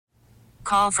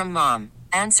Call from mom.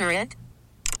 Answer it.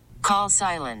 Call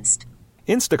silenced.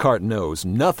 Instacart knows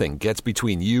nothing gets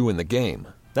between you and the game.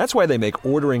 That's why they make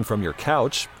ordering from your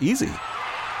couch easy.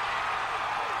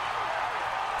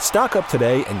 Stock up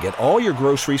today and get all your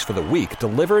groceries for the week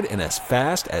delivered in as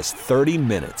fast as 30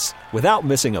 minutes without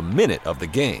missing a minute of the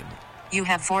game. You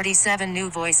have 47 new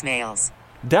voicemails.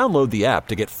 Download the app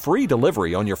to get free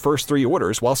delivery on your first 3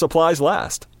 orders while supplies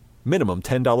last. Minimum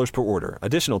 $10 per order.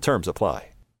 Additional terms apply.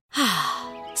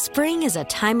 Spring is a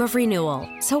time of renewal,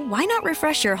 so why not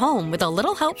refresh your home with a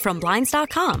little help from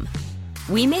Blinds.com?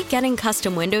 We make getting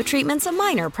custom window treatments a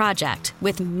minor project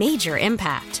with major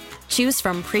impact. Choose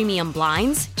from premium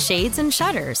blinds, shades, and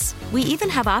shutters. We even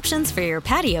have options for your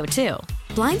patio, too.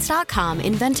 Blinds.com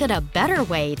invented a better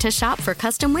way to shop for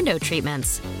custom window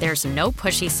treatments. There's no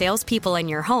pushy salespeople in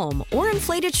your home or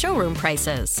inflated showroom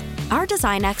prices. Our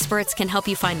design experts can help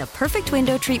you find the perfect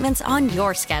window treatments on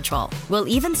your schedule. We'll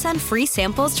even send free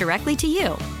samples directly to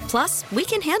you. Plus, we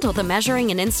can handle the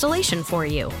measuring and installation for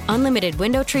you. Unlimited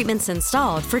window treatments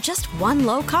installed for just one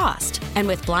low cost. And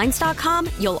with Blinds.com,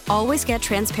 you'll always get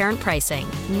transparent pricing.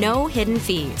 No hidden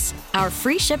fees. Our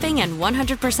free shipping and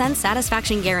 100%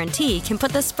 satisfaction guarantee can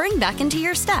put the spring back into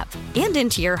your step and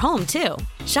into your home, too.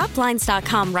 Shop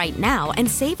Blinds.com right now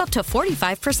and save up to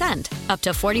 45%. Up to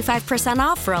 45%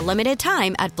 off for a limited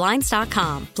time at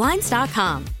Blinds.com.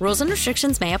 Blinds.com. Rules and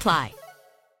restrictions may apply.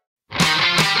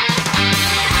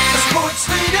 Sports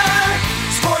Leader,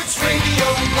 Sports Radio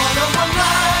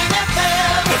 101.9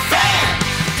 FM. The Fan,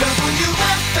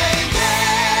 WFAN.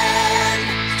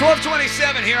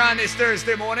 12:27 here on this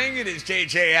Thursday morning. It is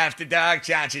JJ After Dark.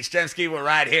 John Jastrzemski. We're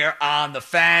right here on The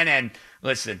Fan. And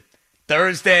listen,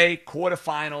 Thursday,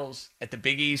 quarterfinals at the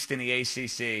Big East in the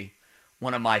ACC.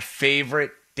 One of my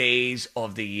favorite days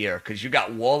of the year because you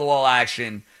got wall-to-wall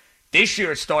action. This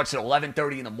year it starts at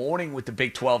 11:30 in the morning with the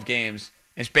Big 12 games.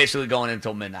 It's basically going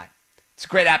until midnight. It's a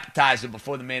great appetizer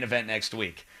before the main event next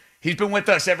week. He's been with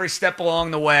us every step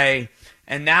along the way,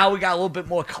 and now we got a little bit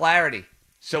more clarity.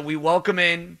 So we welcome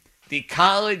in the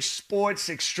college sports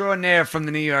extraordinaire from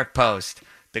the New York Post,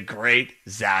 the great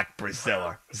Zach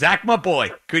Braziller. Zach, my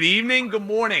boy, good evening, good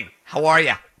morning. How are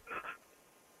you?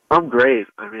 I'm great.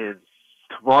 I mean,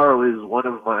 tomorrow is one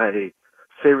of my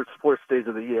favorite sports days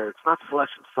of the year. It's not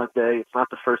Selection Sunday. It's not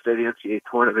the first day of the NCAA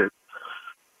tournament.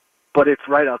 But it's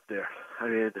right up there. I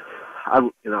mean,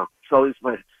 it's always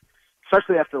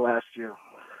especially after last year,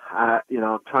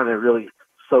 I'm trying to really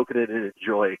soak it in and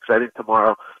enjoy it. Because I think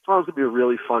tomorrow's going to be a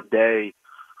really fun day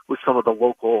with some of the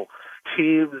local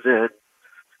teams and,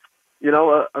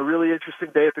 a really interesting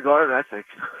day at the Garden, I think.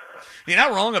 You're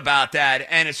not wrong about that,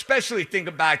 and especially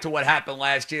thinking back to what happened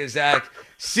last year, Zach,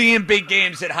 seeing big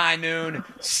games at high noon,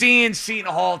 seeing Seton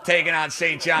Hall taking on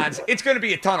St. John's. It's going to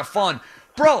be a ton of fun.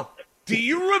 Bro, do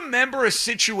you remember a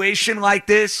situation like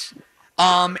this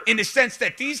in the sense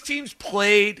that these teams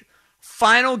played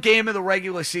final game of the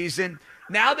regular season?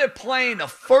 Now they're playing the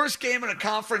first game of the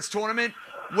conference tournament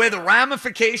where the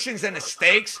ramifications and the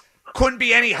stakes couldn't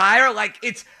be any higher.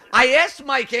 I asked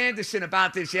Mike Anderson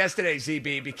about this yesterday,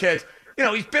 ZB, because,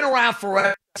 he's been around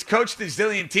forever. He's coached a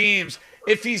zillion teams.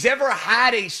 If he's ever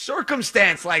had a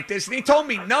circumstance like this, and he told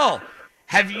me no.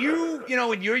 Have you,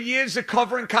 in your years of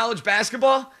covering college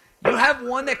basketball, you have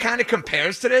one that kind of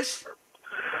compares to this?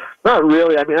 Not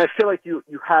really. I mean, I feel like you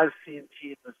have seen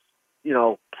teams,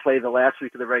 play the last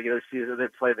week of the regular season and then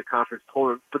play the conference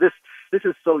tournament. But this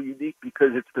is so unique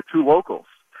because it's the two locals.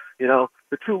 The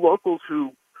two locals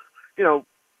who,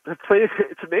 have played.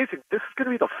 It's amazing. This is going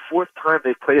to be the fourth time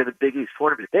they've played in the Big East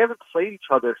tournament. They haven't played each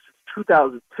other since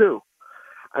 2002.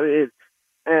 I mean,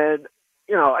 and,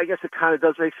 I guess it kind of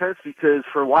does make sense because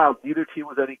for a while neither team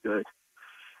was any good.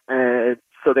 And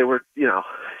so they were,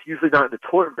 usually not in the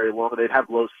tournament very long, and they'd have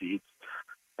low seeds.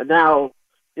 And now,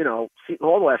 Seton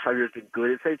Hall the last 5 years has been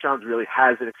good, and St. John's really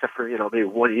hasn't, except for, maybe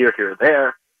 1 year here or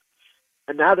there.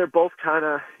 And now they're both kind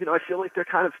of, I feel like they're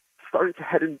kind of starting to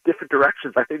head in different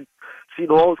directions. I think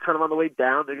Seton Hall is kind of on the way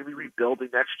down. They're going to be rebuilding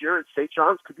next year, and St.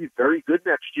 John's could be very good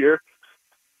next year.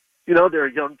 They're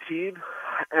a young team,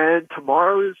 and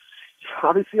tomorrow is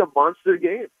obviously a monster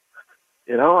game.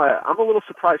 I'm a little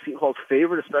surprised Seton Hall's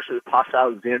favored, especially with Posh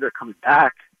Alexander coming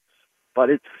back. But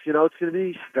it's going to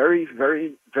be very,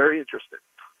 very, very interesting.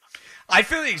 I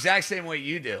feel the exact same way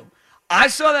you do. I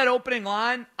saw that opening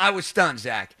line. I was stunned,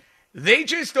 Zach. They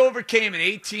just overcame an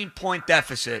 18-point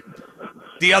deficit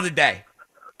the other day.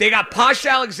 They got Posh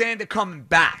Alexander coming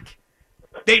back.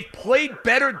 They've played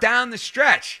better down the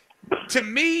stretch. To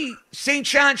me, St.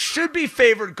 John's should be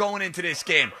favored going into this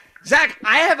game. Zach,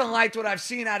 I haven't liked what I've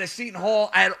seen out of Seton Hall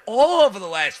at all over the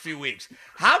last few weeks.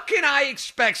 How can I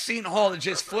expect Seton Hall to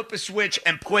just flip a switch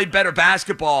and play better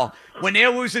basketball when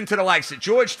they're losing to the likes of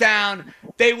Georgetown?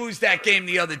 They lose that game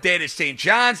the other day to St.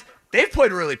 John's. They've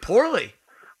played really poorly.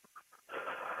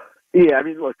 Yeah, I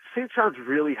mean, look, St. John's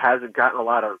really hasn't gotten a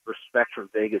lot of respect from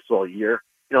Vegas all year.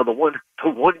 You know, the one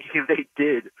game they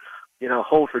did,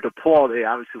 hold for DePaul, they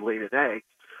obviously laid an egg.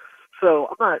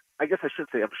 So I guess I shouldn't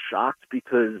say I'm shocked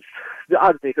because the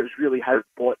odds makers really haven't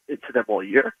bought into them all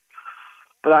year.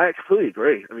 But I completely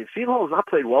agree. I mean, Seton Hall has not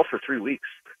played well for 3 weeks.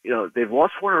 They've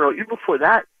lost 1 in a row. Even before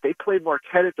that, they played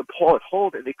Marquette at DePaul at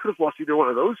home, and they could have lost either one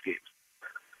of those games.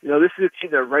 This is a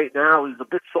team that right now is a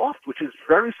bit soft, which is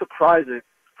very surprising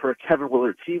for a Kevin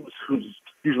Willard team who's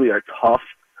usually are tough.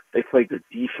 They play good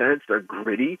defense. They're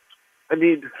gritty. I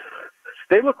mean,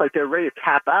 they look like they're ready to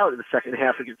tap out in the second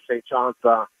half against St. John's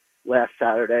last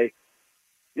Saturday.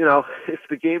 If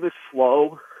the game is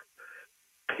slow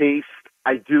paced,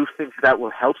 I do think that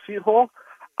will help Seton Hall.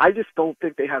 I just don't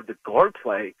think they have the guard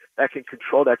play that can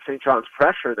control that St. John's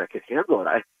pressure and that can handle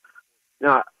it.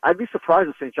 I'd be surprised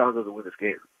if St. John's doesn't win this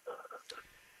game.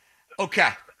 Okay.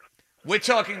 We're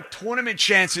talking tournament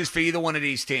chances for either one of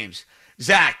these teams.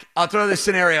 Zach, I'll throw this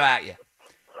scenario at you.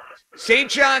 St.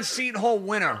 John's Seton Hall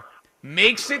winner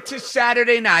makes it to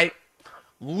Saturday night,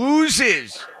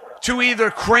 loses to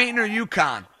either Creighton or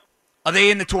UConn. Are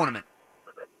they in the tournament?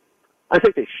 I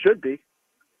think they should be.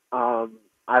 I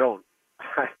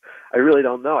really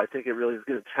don't know. I think it really is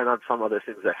going to depend on some other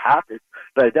things that happen,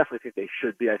 but I definitely think they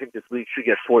should be. I think this league should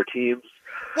get 4 teams.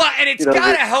 Well, and it's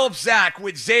got to help Zach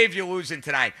with Xavier losing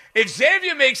tonight. If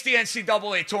Xavier makes the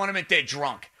NCAA tournament, they're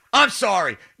drunk. I'm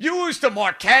sorry. You lose to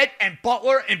Marquette and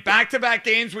Butler in back-to-back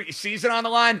games with your season on the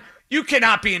line, you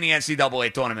cannot be in the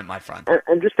NCAA tournament, my friend.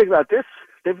 And just think about this.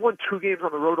 They've won 2 games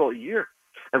on the road all year,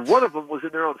 and one of them was in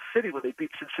their own city when they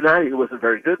beat Cincinnati, who wasn't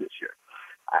very good this year.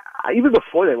 Even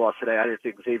before they lost today, I didn't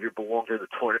think Xavier belonged in the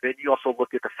tournament. You also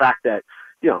look at the fact that,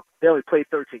 they only played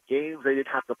 13 games. They didn't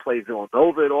have to play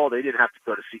Villanova at all. They didn't have to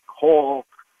go to Seton Hall.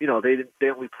 They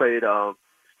only played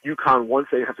UConn once.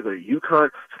 They didn't have to go to UConn.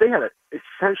 So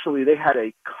they had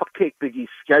a cupcake Big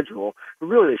East schedule.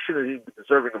 Really, they shouldn't have even been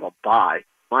deserving of a bye, in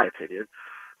my opinion.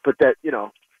 But that,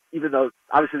 even though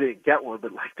obviously they didn't get one,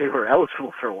 but they were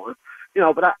eligible for one.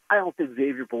 But I don't think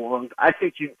Xavier belongs. I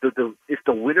think if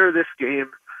the winner of this game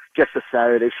gets to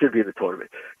Saturday, they should be in the tournament.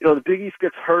 The Big East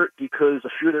gets hurt because a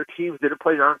few of their teams didn't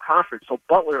play non-conference, so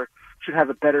Butler should have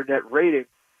a better net rating,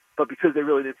 but because they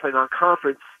really didn't play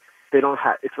non-conference,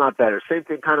 it's not better. Same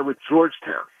thing kind of with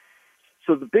Georgetown.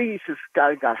 So the Big East has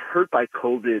got hurt by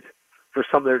COVID for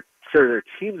some of their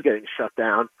teams getting shut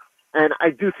down, and I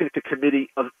do think the committee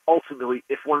ultimately,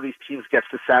 if one of these teams gets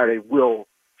to Saturday, will,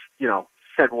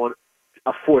 send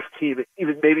a 4th team,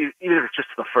 even if it's just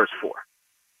the first 4.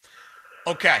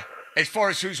 Okay. As far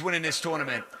as who's winning this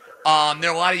tournament, there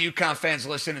are a lot of UConn fans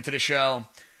listening to the show.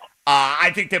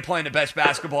 I think they're playing the best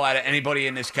basketball out of anybody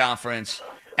in this conference.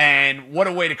 And what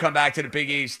a way to come back to the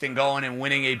Big East and going and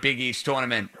winning a Big East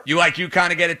tournament. You like UConn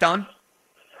to get it done?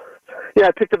 Yeah,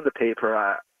 I picked them the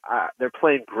paper. They're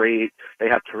playing great. They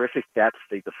have terrific depth.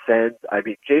 They defend. I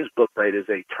mean, James Bouknight is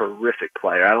a terrific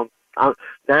player.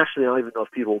 Nationally, I don't even know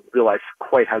if people realize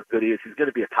quite how good he is. He's going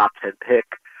to be a top 10 pick.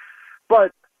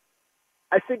 But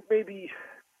I think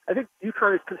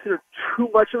UConn is considered too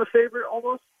much of a favorite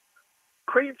almost.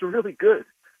 Creighton's really good.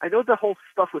 I know the whole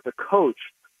stuff with the coach,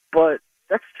 but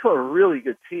that's still a really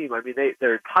good team. I mean,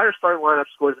 their entire starting lineup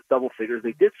scores at double figures.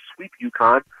 They did sweep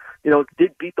UConn.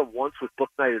 Did beat them once with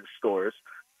Bouknight in scores.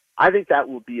 I think that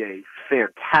will be a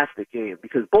fantastic game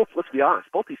because let's be honest,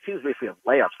 both these teams basically have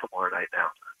layups tomorrow night now.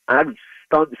 And I'd be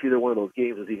stunned if either one of those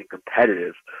games is even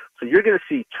competitive. So you're going to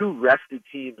see 2 rested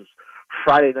teams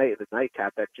Friday night in the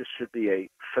nightcap. That just should be a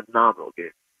phenomenal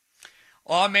game.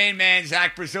 Our main man,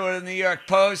 Zach Brazil of the New York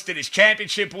Post. It is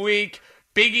championship week,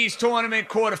 Big East tournament,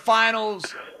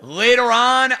 quarterfinals. Later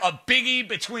on, a biggie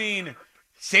between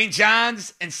St.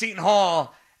 John's and Seton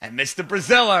Hall. And Mr.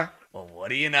 Braziller, well, what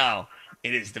do you know?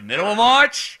 It is the middle of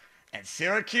March, and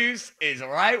Syracuse is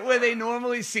right where they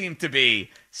normally seem to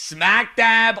be, smack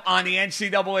dab on the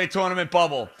NCAA tournament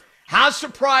bubble. How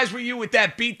surprised were you with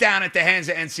that beatdown at the hands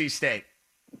of NC State?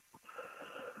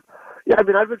 Yeah, I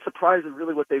mean, I've been surprised at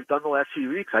really what they've done the last few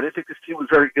weeks. I didn't think this team was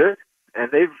very good,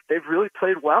 and they've really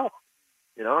played well.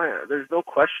 There's no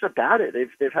question about it.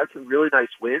 They've had some really nice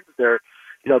wins. They're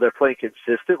playing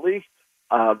consistently.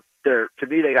 To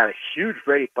me, they got a huge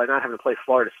break by not having to play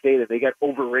Florida State, and they get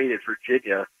overrated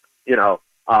Virginia.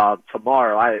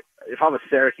 Tomorrow. If I'm a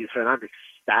Syracuse fan, I'm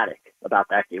ecstatic about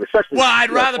that game. Especially, I'd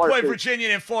rather play Virginia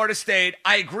than Florida State.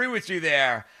 I agree with you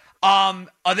there.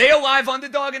 Are they a live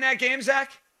underdog in that game,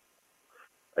 Zach?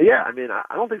 Yeah, I mean, I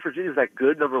don't think Virginia's that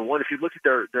good. Number one, if you look at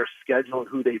their schedule and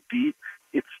who they beat,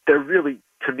 they're really,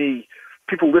 to me,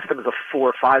 people list them as a 4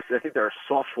 or 5 seed. I think they're a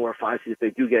soft 4 or 5 seed if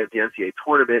they do get at the NCAA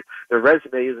tournament. Their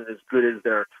resume isn't as good as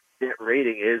their net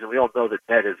rating is, and we all know that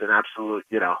net is an absolute,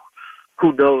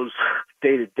 who knows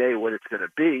day to day what it's going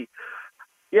to be.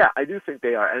 Yeah, I do think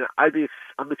they are, and I'm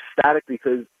ecstatic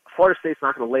because Florida State's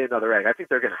not going to lay another egg. I think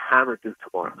they're going to hammer Duke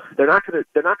tomorrow. They're not going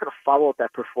to follow up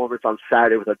that performance on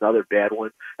Saturday with another bad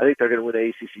one. I think they're going to win the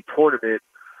ACC tournament.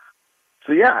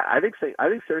 So yeah, I think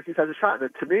Syracuse has a shot. And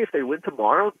to me, if they win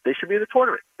tomorrow, they should be in the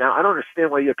tournament. Now, I don't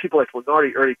understand why you have people like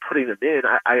Lunardi already putting them in.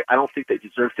 I don't think they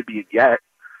deserve to be in yet.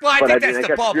 Well, I think that's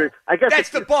the bubble. That's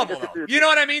the bubble, though. You know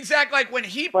what I mean, Zach? Like, when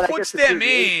he puts them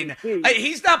in,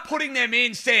 he's not putting them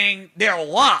in saying they're a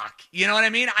lock. You know what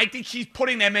I mean? I think he's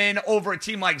putting them in over a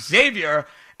team like Xavier,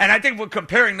 and I think we're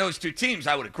comparing those two teams.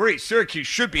 I would agree. Syracuse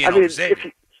should be in over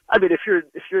Xavier. If you're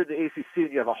in the ACC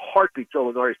and you have a heartbeat,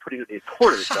 Joe Lunardi's putting you in the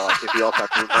tournament, though. I think you also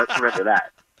have to remember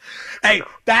that. Hey,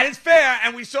 that is fair,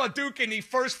 and we saw Duke in the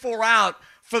first 4 out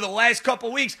for the last couple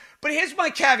of weeks. But here's my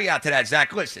caveat to that,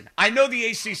 Zach. Listen, I know the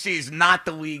ACC is not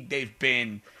the league they've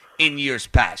been in years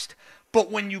past.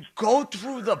 But when you go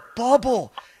through the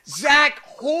bubble, Zach,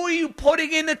 who are you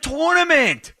putting in the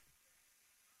tournament?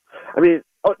 I mean,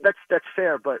 that's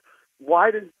fair, but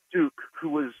why does Duke, who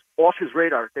was off his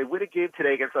radar, they win a game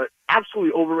today against an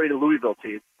absolutely overrated Louisville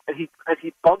team, and he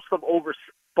bumps them over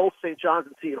both St. John's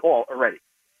and Seton Hall already?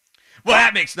 Well,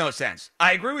 that makes no sense.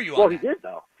 I agree with you on that. Well, he did,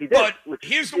 though. He did. But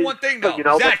here's the one thing, though.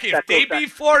 Zach, if they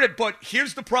beat Florida, but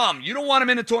here's the problem. You don't want him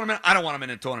in the tournament. I don't want him in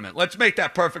the tournament. Let's make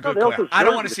that perfectly clear. I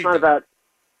don't want to see them.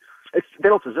 They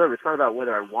don't deserve it. It's not about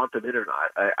whether I want them in or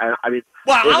not. I mean,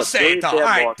 well, I'll say it, though. All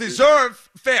right, deserve,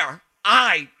 fair.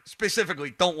 I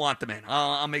specifically don't want them in.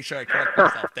 I'll make sure I correct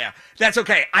myself there. That's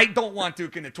okay. I don't want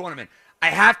Duke in the tournament. I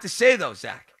have to say, though,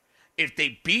 Zach, if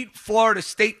they beat Florida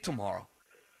State tomorrow,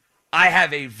 I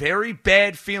have a very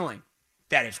bad feeling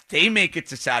that if they make it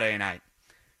to Saturday night,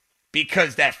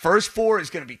 because that first 4 is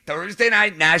going to be Thursday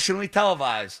night, nationally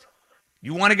televised,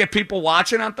 you want to get people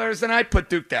watching on Thursday night, put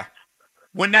Duke there.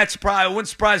 Wouldn't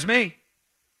surprise me.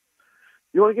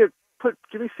 You want to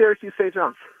give me Syracuse St.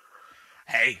 John's.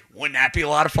 Hey, wouldn't that be a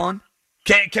lot of fun?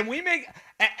 Can we make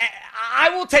I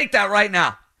will take that right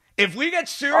now. If we get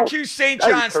Syracuse St.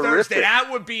 John's Thursday, that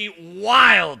would be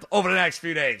wild over the next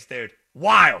few days, dude.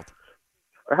 Wild.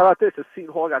 Or how about this? If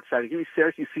Seton Hall got Saturday, give me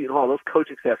Syracuse, Seton Hall. Those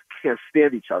coaching staffs can't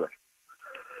stand each other.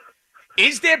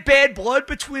 Is there bad blood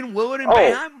between Willard and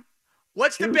Boeheim?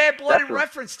 What's the bad blood in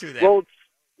reference to that?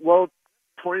 Well,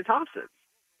 Torian Thompson.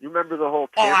 You remember the whole?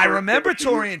 I remember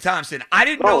Torian Thompson. I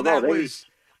didn't know that was.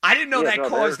 I didn't know that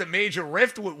caused a major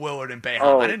rift with Willard and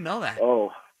Boeheim. I didn't know that.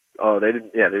 They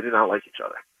didn't. Yeah, they did not like each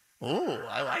other. Oh,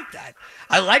 I like that.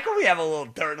 I like when we have a little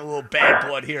dirt and a little bad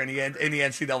blood here in the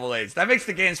NCAAs. That makes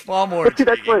the games far more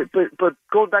intriguing. That's right. But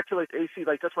going back to AC,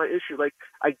 that's my issue.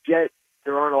 I get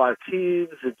there aren't a lot of teams,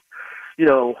 and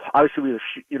obviously we have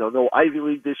no Ivy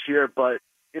League this year, but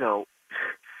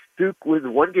Duke wins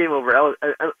one game over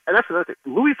and that's another thing.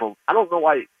 Louisville, I don't know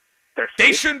why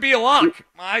they shouldn't be a lock.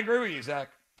 I agree with you, Zach.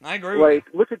 I agree with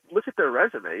you. Look at their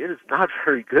resume. It is not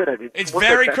very good. I mean, it's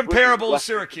very comparable to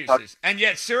Syracuse's, and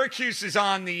yet Syracuse is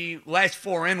on the last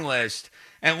 4 in list,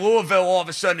 and Louisville all of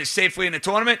a sudden is safely in the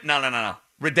tournament. No,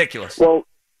 ridiculous. Well,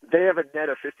 they have a net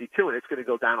of 52, and it's going to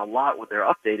go down a lot when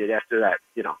they're updated after that.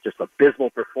 Just abysmal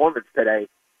performance today.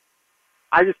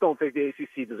 I just don't think the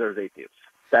ACC deserves 8 teams.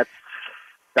 That's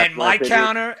and my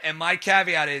counter and my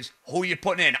caveat is who you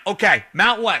putting in. Okay,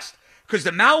 Mountain West. Because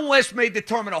the Mountain West may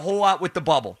determine a whole lot with the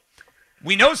bubble.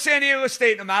 We know San Diego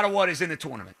State, no matter what, is in the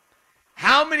tournament.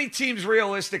 How many teams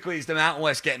realistically is the Mountain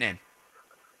West getting in?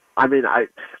 I mean,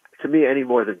 to me, any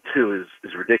more than 2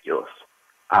 is ridiculous.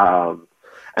 But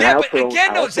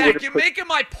again, though, Zach, you're making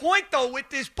my point, though, with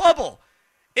this bubble.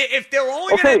 If they're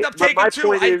only going to end up taking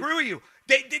 2, I agree with you.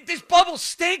 This bubble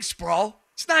stinks, bro.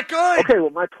 It's not good. Okay, well,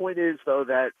 my point is, though,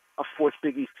 that a 4th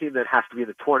Big East team that has to be in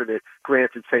the tournament,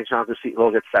 granted St. John's or Seton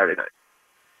Hall, gets Saturday night.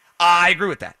 I agree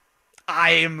with that.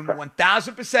 I am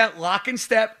 1,000% lock and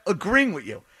step agreeing with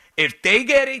you. If they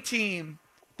get a team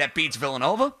that beats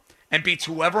Villanova and beats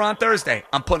whoever on Thursday,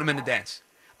 I'm putting them in the dance.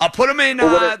 I'll put them in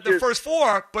the first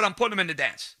 4, but I'm putting them in the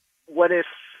dance. What if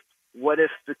Villanova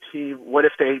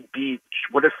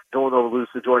loses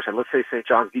to Georgetown? Let's say St.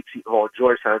 John's beats Seton Hall and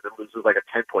Georgetown and loses like a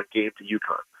 10-point game to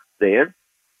UConn. They in?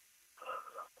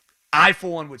 I,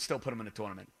 for one, would still put them in the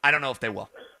tournament. I don't know if they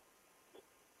will.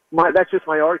 That's just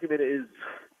my argument is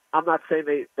I'm not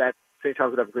saying that St.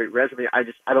 John's would have a great resume. I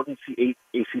don't need to see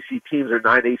 8 ACC teams or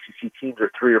 9 ACC teams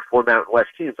or 3 or 4 Mountain West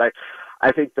teams.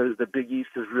 I think the Big East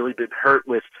has really been hurt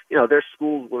with, their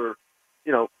schools were,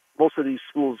 most of these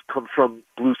schools come from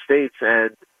blue states,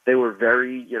 and they were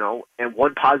very, and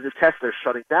one positive test they're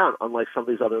shutting down, unlike some of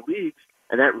these other leagues,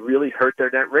 and that really hurt their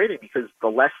net rating because the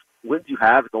less wins you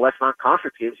have, the less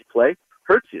non-conference games you play,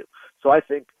 hurts you. So I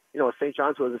think, St.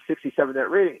 John's was a 67 net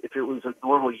rating. If it was a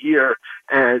normal year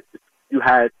and you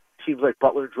had teams like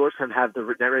Butler and Georgetown have the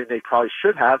net rating they probably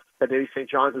should have, then maybe St.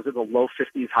 John's is in the low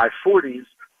 50s, high 40s,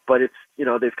 but it's,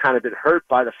 they've kind of been hurt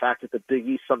by the fact that the Big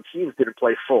East, some teams didn't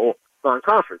play full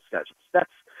non-conference schedules. That's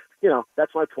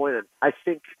my point. And I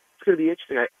think it's going to be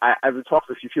interesting. I've been talking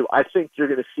to a few people. I think you're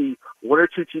going to see 1 or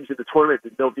 2 teams in the tournament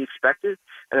that nobody expected,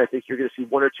 and I think you're going to see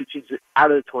 1 or 2 teams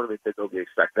out of the tournament that nobody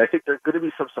expected. I think there are going to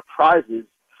be some surprises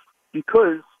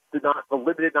because the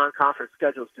limited non-conference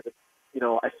schedule is going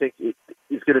to, I think it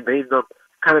is going to make them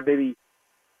kind of maybe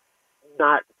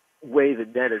not weigh the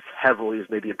net as heavily as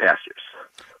maybe in past years.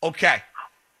 Okay.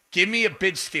 Give me a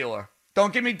bid stealer.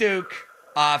 Don't give me Duke.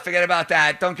 Forget about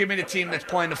that. Don't give me the team that's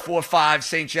playing the 4-5,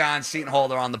 St. John's, Seton Hall,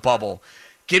 they're on the bubble.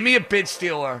 Give me a bid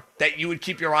stealer that you would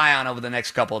keep your eye on over the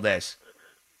next couple of days.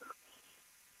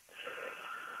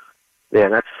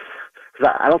 Man,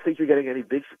 I don't think you're getting any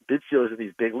big bid stealers in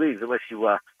these big leagues unless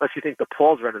you think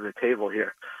DePaul's running the table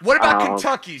here. What about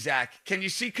Kentucky, Zach? Can you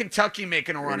see Kentucky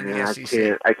making a run in the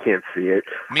SEC? I can't see it.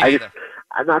 Me neither.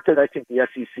 I'm not that I think the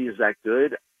SEC is that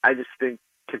good. I just think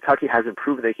Kentucky hasn't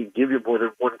proven they can give you more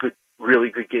than one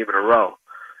really good game in a row.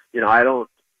 I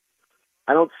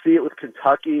don't see it with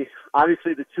Kentucky.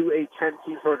 Obviously, the 2 A-10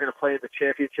 teams who are going to play in the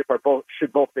championship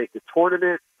should both make the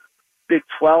tournament. Big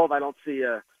 12, I don't see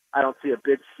a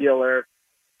bid stealer.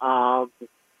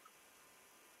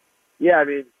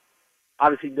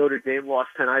 Obviously Notre Dame lost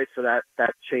tonight, so that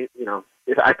changed.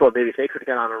 I thought maybe if they could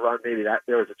get on a run, maybe that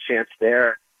there was a chance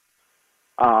there.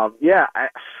 I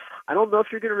don't know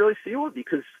if you're going to really see one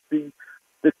because the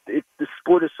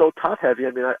sport is so top heavy.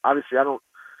 I mean, obviously I don't.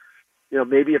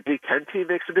 Maybe a Big Ten team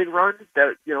makes a big run.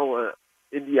 That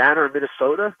Indiana or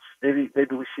Minnesota, maybe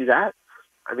we see that.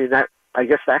 I mean, I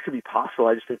guess that could be possible.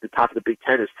 I just think the top of the Big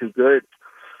Ten is too good.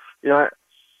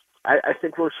 I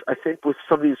think with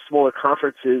some of these smaller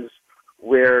conferences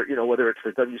where, whether it's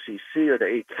the WCC or the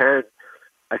A-10,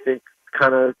 I think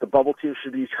kind of the bubble team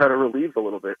should be kind of relieved a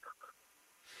little bit.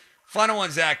 Final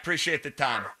one, Zach. Appreciate the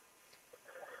time.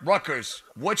 Rutgers,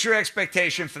 what's your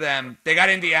expectation for them? They got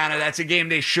Indiana. That's a game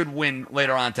they should win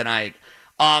later on tonight.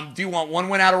 Do you want 1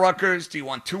 win out of Rutgers? Do you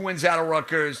want 2 wins out of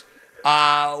Rutgers?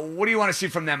 What do you want to see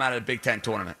from them out of the Big Ten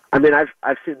tournament? I mean,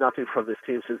 I've seen nothing from this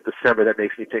team since December that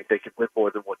makes me think they can win more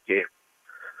than one game.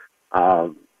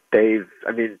 They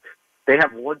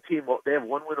have one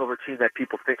win over a team that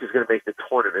people think is going to make the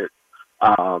tournament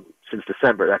since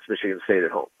December. That's Michigan State at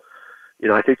home.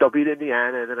 I think they'll beat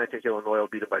Indiana, and then I think Illinois will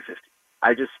beat them by 50.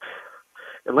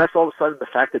 Unless all of a sudden the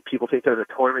fact that people think they're in the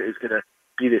tournament is going to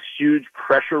be this huge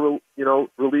pressure,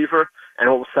 reliever, and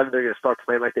all of a sudden they're going to start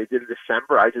playing like they did in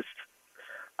December. I just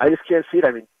can't see it.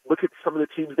 I mean, look at some of the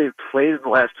teams they've played in the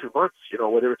last 2 months.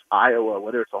 Whether it's Iowa,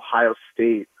 whether it's Ohio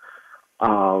State,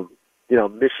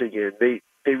 Michigan. They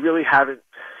really haven't,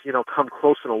 come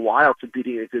close in a while to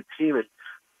beating a good team. And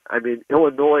I mean,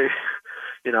 Illinois,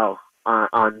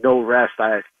 on no rest.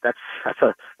 That's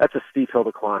a steep hill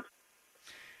to climb.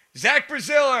 Zach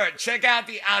Braziller, check out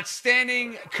the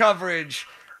outstanding coverage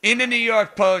in the New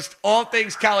York Post, all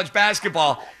things college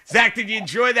basketball. Zach, did you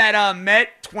enjoy that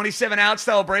Met 27-out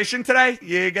celebration today?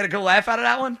 You got a good laugh out of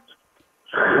that one?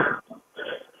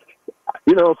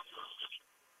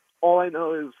 All I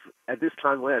know is at this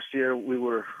time last year we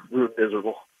were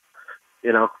miserable.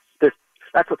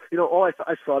 That's what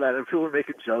I saw that and people were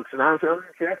making jokes, and honestly I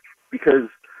didn't care because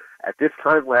at this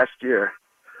time last year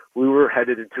we were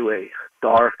headed into a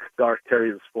dark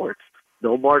period of sports.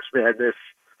 No March Madness.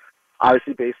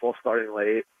 Obviously, baseball starting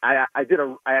late. I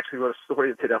actually wrote a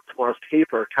story in tomorrow's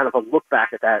paper, kind of a look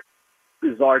back at that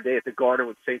bizarre day at the Garden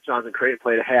when St. John's and Creighton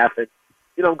played a half. And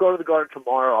I'm going to the Garden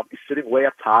tomorrow. I'll be sitting way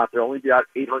up top. There'll only be about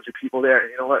 800 people there. And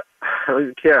you know what? I don't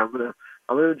even care. I'm gonna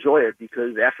enjoy it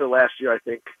because after last year, I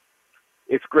think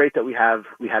it's great that we had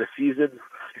a season.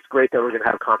 It's great that we're going to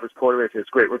have conference tournaments. It's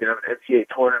great we're going to have an NCAA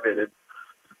tournament. And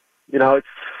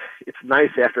it's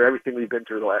nice after everything we've been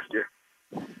through the last year.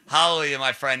 Hallelujah,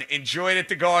 my friend. Enjoy it at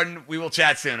the Garden. We will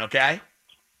chat soon, okay?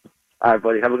 All right,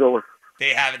 buddy. Have a good one. There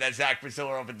you have it. That's Zach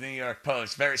Braziller over at the New York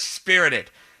Post. Very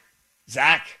spirited.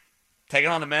 Zach, taking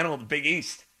on the mantle of the Big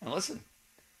East. And listen,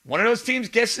 one of those teams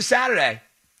gets to Saturday,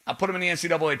 I'll put them in the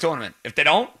NCAA tournament. If they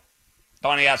don't,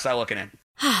 they're on the outside looking in.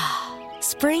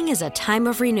 Spring is a time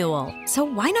of renewal, so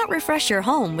why not refresh your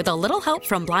home with a little help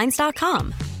from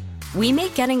Blinds.com? We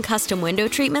make getting custom window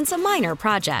treatments a minor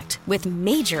project with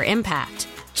major impact.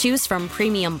 Choose from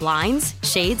premium blinds,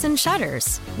 shades, and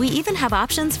shutters. We even have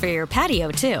options for your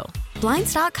patio, too.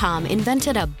 Blinds.com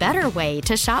invented a better way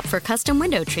to shop for custom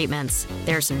window treatments.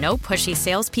 There's no pushy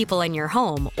salespeople in your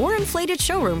home or inflated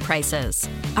showroom prices.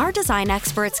 Our design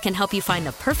experts can help you find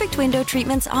the perfect window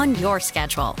treatments on your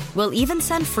schedule. We'll even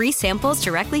send free samples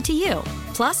directly to you.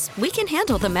 Plus, we can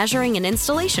handle the measuring and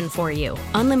installation for you.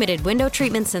 Unlimited window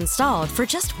treatments installed for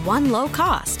just one low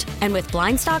cost. And with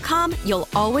Blinds.com, you'll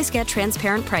always get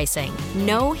transparent pricing.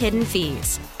 No hidden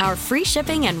fees. Our free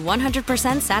shipping and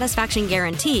 100% satisfaction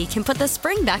guarantee can put the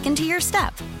spring back into your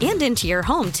step and into your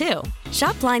home, too.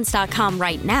 Shop Blinds.com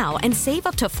right now and save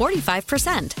up to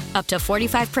 45%. Up to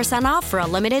 45% off for a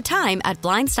limited time at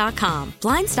Blinds.com.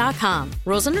 Blinds.com.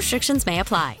 Rules and restrictions may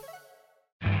apply.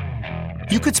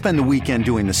 You could spend the weekend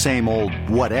doing the same old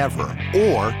whatever,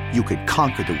 or you could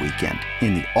conquer the weekend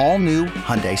in the all-new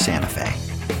Hyundai Santa Fe.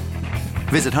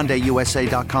 Visit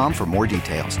HyundaiUSA.com for more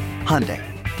details. Hyundai,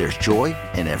 there's joy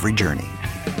in every journey.